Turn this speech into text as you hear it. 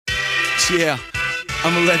Yeah,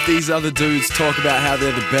 I'ma let these other dudes talk about how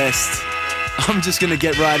they're the best. I'm just gonna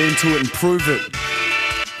get right into it and prove it.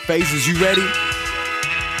 Phases, you ready?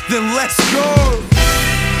 Then let's go!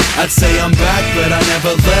 I'd say I'm back, but I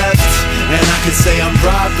never left. And I could say I'm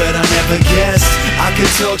right, but I never guessed. I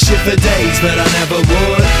could talk shit for days, but I never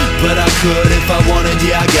would. But I could if I wanted,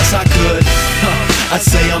 yeah, I guess I could. I'd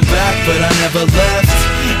say I'm back, but I never left.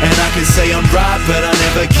 And I could say I'm right, but I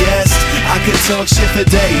never guessed. I could talk shit for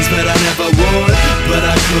days, but I never would. But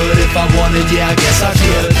I could if I wanted, yeah, I guess I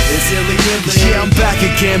could. It's Illy. Yeah, I'm back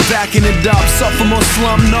again, backing it up. Sophomore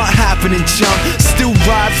slump, not happening, chump. Still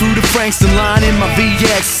ride through the Frankston line in my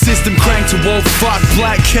VX. System cranked to wall, fuck,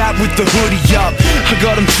 black cap with the hoodie up. I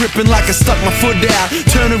got him tripping like I stuck my foot out.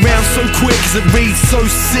 Turn around so quick, cause it reads so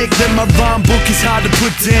sick that my rhyme book is hard to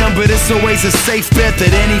put down. But it's always a safe bet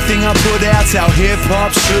that anything I put out's how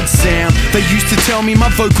hip-hop should sound. They used to tell me my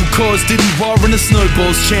vocal cords didn't warrant a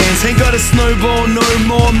snowball's chance. Ain't got a snowball no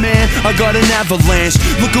more, man, I got an avalanche.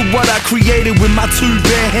 Look at what I created with my two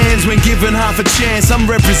bare hands. When given half a chance, I'm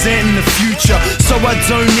representing the future. So I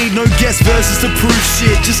don't need no guest verses to prove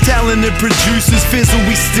shit. Just talented producers fizzle,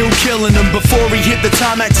 we still killing them. Before he hit the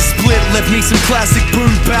tarmac to split, left me some classic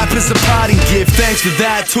boom bap as a parting gift. Thanks for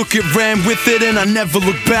that, took it, ran with it, and I never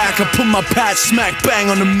looked back. I put my patch smack bang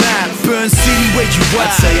on the map. Burn City, where you at?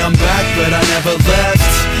 I'd say I'm back, but I never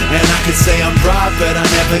left. And I could say I'm right, but I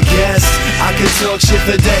never guessed. I could talk shit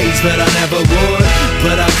for days, but I never would.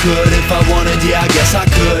 But I could if I wanted, yeah, I guess I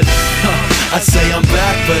could. I'd say I'm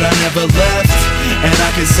back, but I never left. And I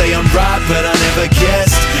could say I'm right, but I never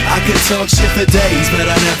guessed. I could talk shit for days, but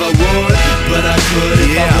I never would. But I could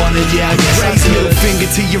if I wanted, yeah, I guess I could. Middle finger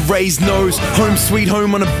to your raised nose. Home sweet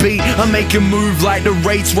home on a beat. I make a move like the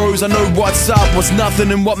rates rose. I know what's up, what's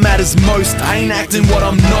nothing, and what matters most. I ain't acting what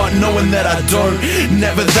I'm not, knowing that I don't.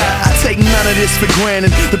 Never that, I take none of this for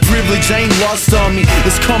granted. The privilege ain't lost on me.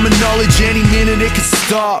 It's common knowledge, any minute it could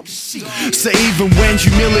stop. So even when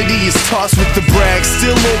humility is tossed with the brag,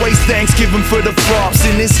 still always Thanksgiving for the props.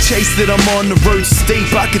 In this chase that I'm on the road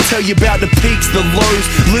steep, I could tell you about the peaks, the lows,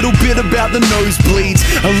 little bit about the nosebleeds,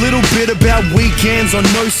 a little bit about weekends on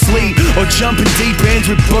no sleep, or jumping deep ends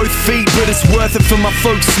with both feet. But it's worth it for my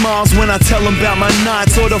folks' smiles when I tell them about my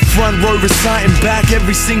nights, or the front row reciting back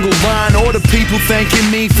every single line, or the people thanking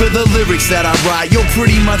me for the lyrics that I write. You'll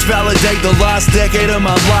pretty much validate the last decade of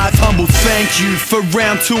my life. Humble thank you. For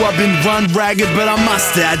round two I've been run ragged, but I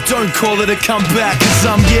must add, don't call it a comeback, cause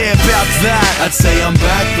I'm yeah about that. I'd say I'm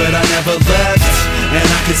back, but I never left. And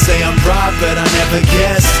I could say I'm right, but I never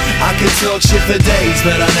guessed. I could talk shit for days,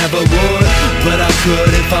 but I never would. But I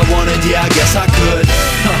could if I wanted, yeah, I guess I could.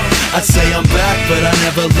 I'd say I'm back, but I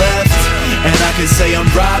never left. And I could say I'm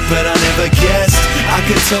right, but I never guessed. I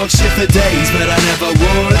could talk shit for days, but I never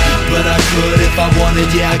would. But I could if I wanted,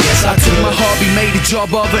 yeah, I guess I could. My hobby, made a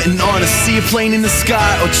job of it, and honest. See a plane in the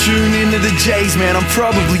sky, or tune into the J's, man, I'm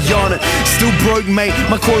probably on it. Still broke, mate,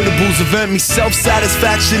 my quotables have earned me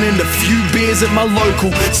self-satisfaction and a few beers at my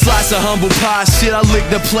local. Slice of humble pie, shit, I lick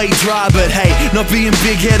the plate dry. But hey, not being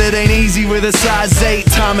big-headed ain't easy with a size 8.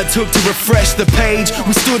 Time it took to refresh the page.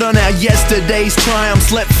 We stood on our yesterday's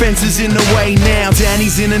triumphs, let fences in the way now.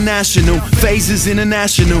 Danny's international, Phases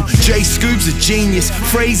international. J Scoop's a genius,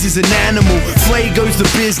 Phrase is an animal. Flay goes the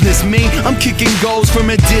business, me, I'm kicking goals from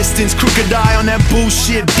a distance. Crooked eye on that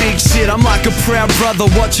bullshit, big shit. I'm like a proud brother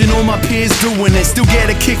watching all my peers doing it. Still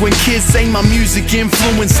get a kick when kids say my music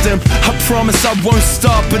influenced them. I promise I won't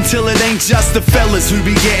stop until it ain't just the fellas who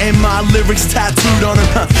be getting my lyrics tattooed on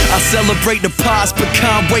them. I celebrate the past, but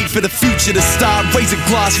can't wait for the future to start. Raise a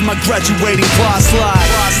glass for my graduating class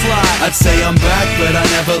life. I'd say I'm back, but I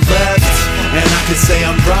never left. And I could say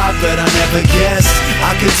I'm right, but I never guessed.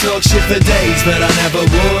 I could talk shit for days, but I never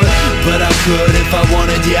would. But I could if I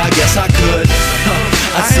wanted, yeah, I guess I could.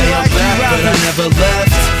 I'd say I'm back, but I never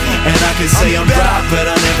left. And I could say I'm right, but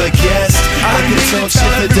I never guessed. I could talk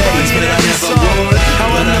shit for days, but I never would.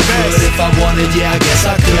 But I could if I wanted, yeah, I guess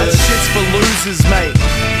I could. Shit's for losers, mate.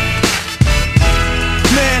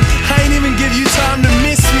 Man, I ain't even give you time to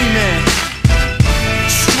miss me, man.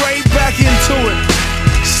 Straight back into it.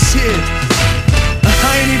 Shit,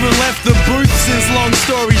 I ain't even left the booth since, long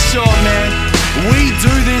story short, man. We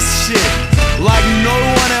do this shit like no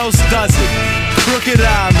one else does it. Crooked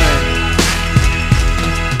eye, man.